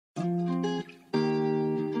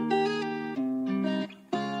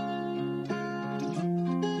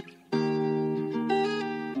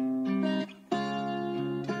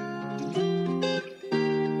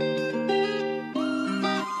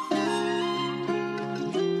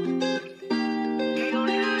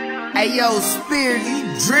Hey yo, Spirit, you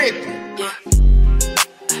drippin'. Yeah.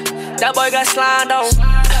 That boy got slide on.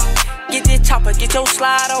 Get this chopper, get your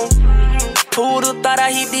slide on. Who'da thought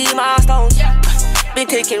I hit these milestones? Been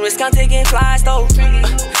taking risks, I'm taking flies though.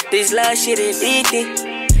 This last shit is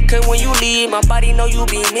addicting. Cause when you leave, my body know you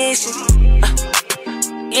be missing.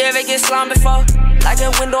 You ever get slimed before? Like a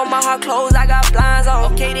window, my heart closed, I got blinds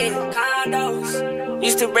on. Okay then, condos.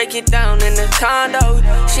 Used to break it down in the condo.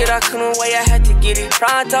 Shit, I couldn't wait, I had to get it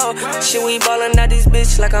pronto. Shit, we ballin' out this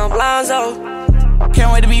bitch like I'm Blonzo.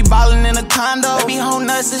 Can't wait to be ballin' in a condo. Baby, home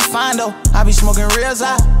nuts is fine though. I be smoking reals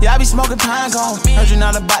out, yeah, I be smoking pine cone. Heard you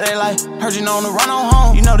not about that life, heard you know on the run on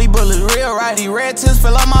home. You know these bullets real right, these red tips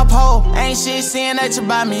fill up my pole. Ain't shit seeing that you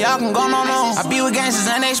by me, y'all can go no. I be with gangsters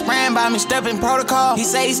and they spraying by me, stepping protocol. He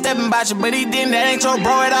say he stepping by you, but he didn't, that ain't your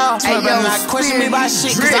bro at all. Hey, yo, not question me about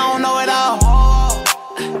shit, cause I don't know it all.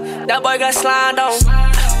 That boy got slide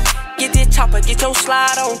on. Get this chopper, get your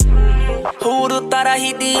slide on. Who'da thought I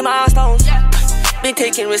hit these milestones? Been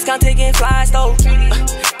taking risks, I'm taking flies though.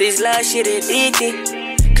 This last shit is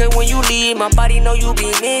addicting. Cause when you leave, my body know you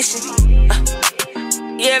be missing.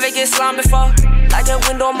 You ever get slimed before? Like a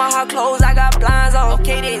window, my heart closed, I got blinds on.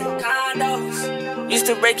 Okay then, condos. Used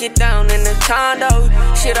to break it down in the condo.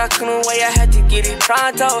 Shit, I couldn't wait, I had to get it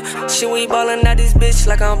pronto. Shit, we ballin' out this bitch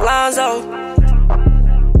like I'm Blonzo.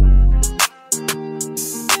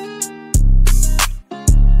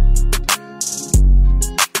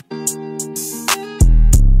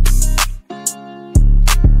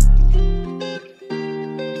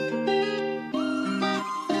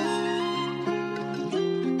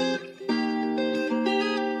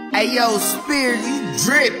 Hey yo, Spirit, you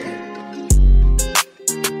drippin'.